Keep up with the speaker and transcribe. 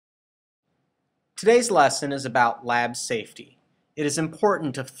Today's lesson is about lab safety. It is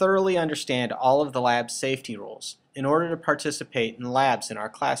important to thoroughly understand all of the lab safety rules in order to participate in labs in our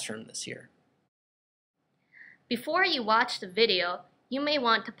classroom this year. Before you watch the video, you may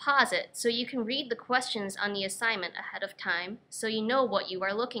want to pause it so you can read the questions on the assignment ahead of time so you know what you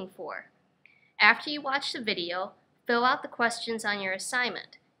are looking for. After you watch the video, fill out the questions on your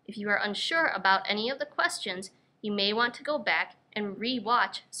assignment. If you are unsure about any of the questions, you may want to go back and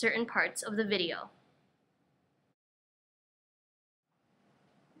re-watch certain parts of the video.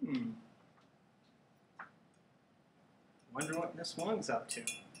 Wonder what Miss Wong's up to.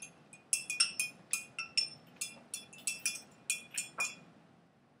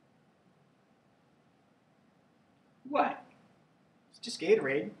 What? It's just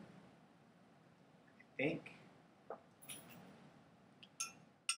Gatorade. I think.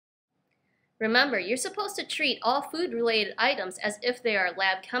 Remember, you're supposed to treat all food-related items as if they are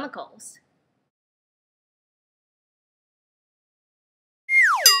lab chemicals.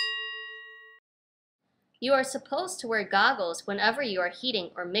 You are supposed to wear goggles whenever you are heating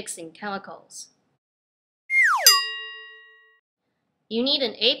or mixing chemicals. You need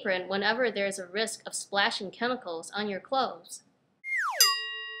an apron whenever there is a risk of splashing chemicals on your clothes.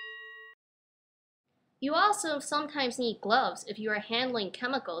 You also sometimes need gloves if you are handling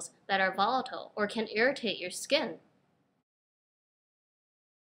chemicals that are volatile or can irritate your skin.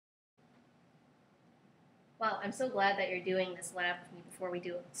 Wow, I'm so glad that you're doing this lab with me before we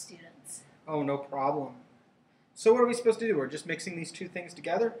do it with students. Oh, no problem. So what are we supposed to do? We're just mixing these two things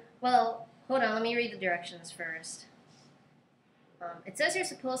together? Well, hold on, let me read the directions first. It says you're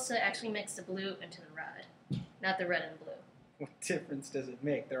supposed to actually mix the blue into the red, not the red and blue. What difference does it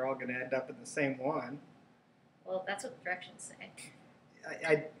make? They're all going to end up in the same one. Well, that's what the directions say.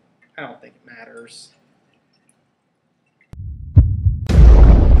 I don't think it matters.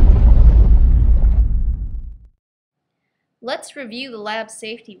 Let's review the lab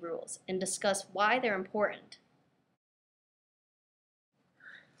safety rules and discuss why they're important.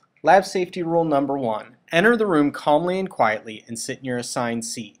 Lab safety rule number 1. Enter the room calmly and quietly and sit in your assigned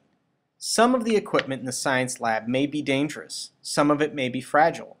seat. Some of the equipment in the science lab may be dangerous. Some of it may be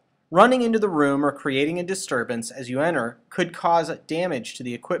fragile. Running into the room or creating a disturbance as you enter could cause damage to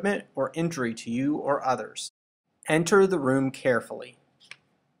the equipment or injury to you or others. Enter the room carefully.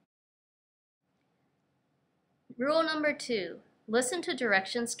 Rule number 2. Listen to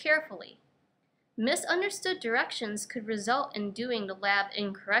directions carefully. Misunderstood directions could result in doing the lab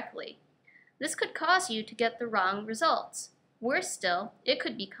incorrectly. This could cause you to get the wrong results. Worse still, it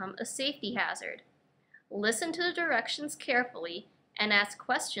could become a safety hazard. Listen to the directions carefully and ask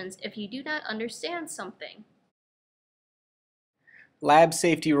questions if you do not understand something. Lab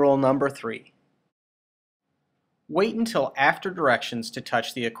safety rule number 3. Wait until after directions to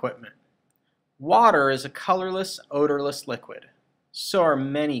touch the equipment. Water is a colorless, odorless liquid. So are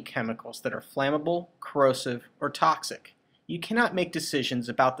many chemicals that are flammable, corrosive, or toxic. You cannot make decisions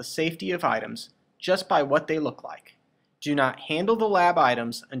about the safety of items just by what they look like. Do not handle the lab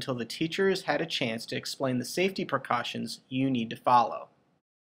items until the teacher has had a chance to explain the safety precautions you need to follow.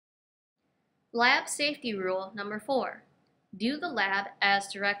 Lab safety rule number 4. Do the lab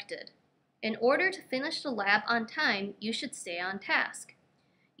as directed. In order to finish the lab on time, you should stay on task.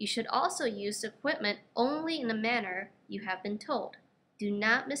 You should also use the equipment only in the manner you have been told. Do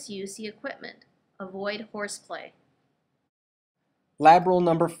not misuse the equipment. Avoid horseplay. Lab rule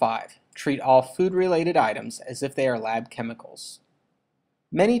number 5. Treat all food-related items as if they are lab chemicals.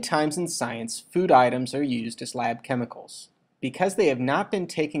 Many times in science, food items are used as lab chemicals. Because they have not been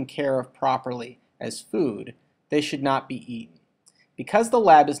taken care of properly as food, they should not be eaten. Because the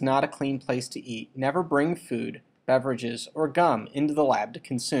lab is not a clean place to eat, never bring food, beverages, or gum into the lab to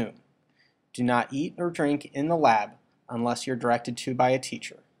consume. Do not eat or drink in the lab unless you're directed to by a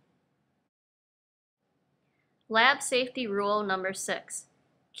teacher. Lab safety rule number 6.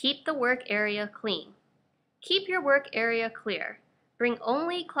 Keep the work area clean. Keep your work area clear. Bring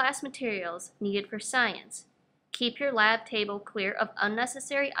only class materials needed for science. Keep your lab table clear of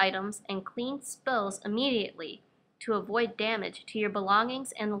unnecessary items and clean spills immediately to avoid damage to your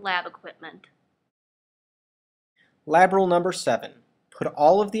belongings and the lab equipment. Lab rule number 7. Put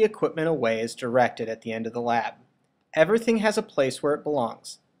all of the equipment away as directed at the end of the lab. Everything has a place where it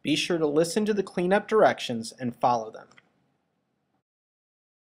belongs. Be sure to listen to the cleanup directions and follow them.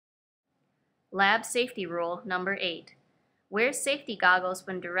 Lab safety rule number 8. Wear safety goggles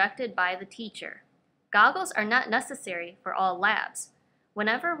when directed by the teacher. Goggles are not necessary for all labs.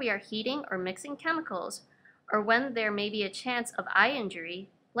 Whenever we are heating or mixing chemicals, or when there may be a chance of eye injury,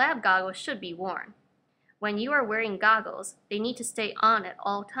 lab goggles should be worn. When you are wearing goggles, they need to stay on at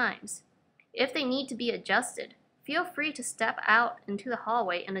all times. If they need to be adjusted, feel free to step out into the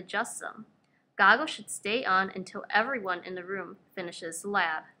hallway and adjust them. Goggles should stay on until everyone in the room finishes the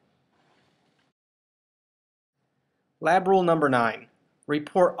lab. Lab rule number 9.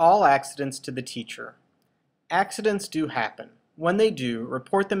 Report all accidents to the teacher. Accidents do happen. When they do,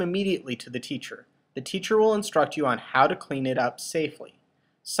 report them immediately to the teacher. The teacher will instruct you on how to clean it up safely.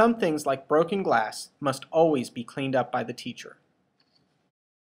 Some things like broken glass must always be cleaned up by the teacher.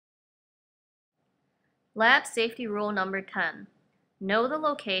 Lab safety rule number 10. Know the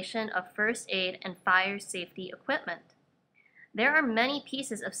location of first aid and fire safety equipment. There are many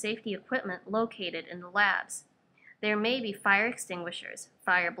pieces of safety equipment located in the labs. There may be fire extinguishers,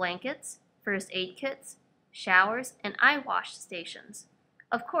 fire blankets, first aid kits, showers, and eye wash stations.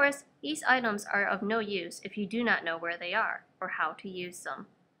 Of course, these items are of no use if you do not know where they are or how to use them.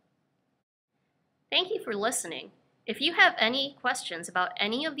 Thank you for listening. If you have any questions about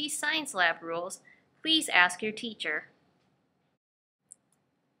any of these science lab rules, please ask your teacher.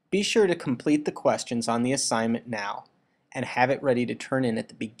 Be sure to complete the questions on the assignment now and have it ready to turn in at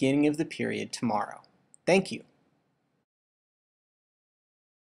the beginning of the period tomorrow. Thank you.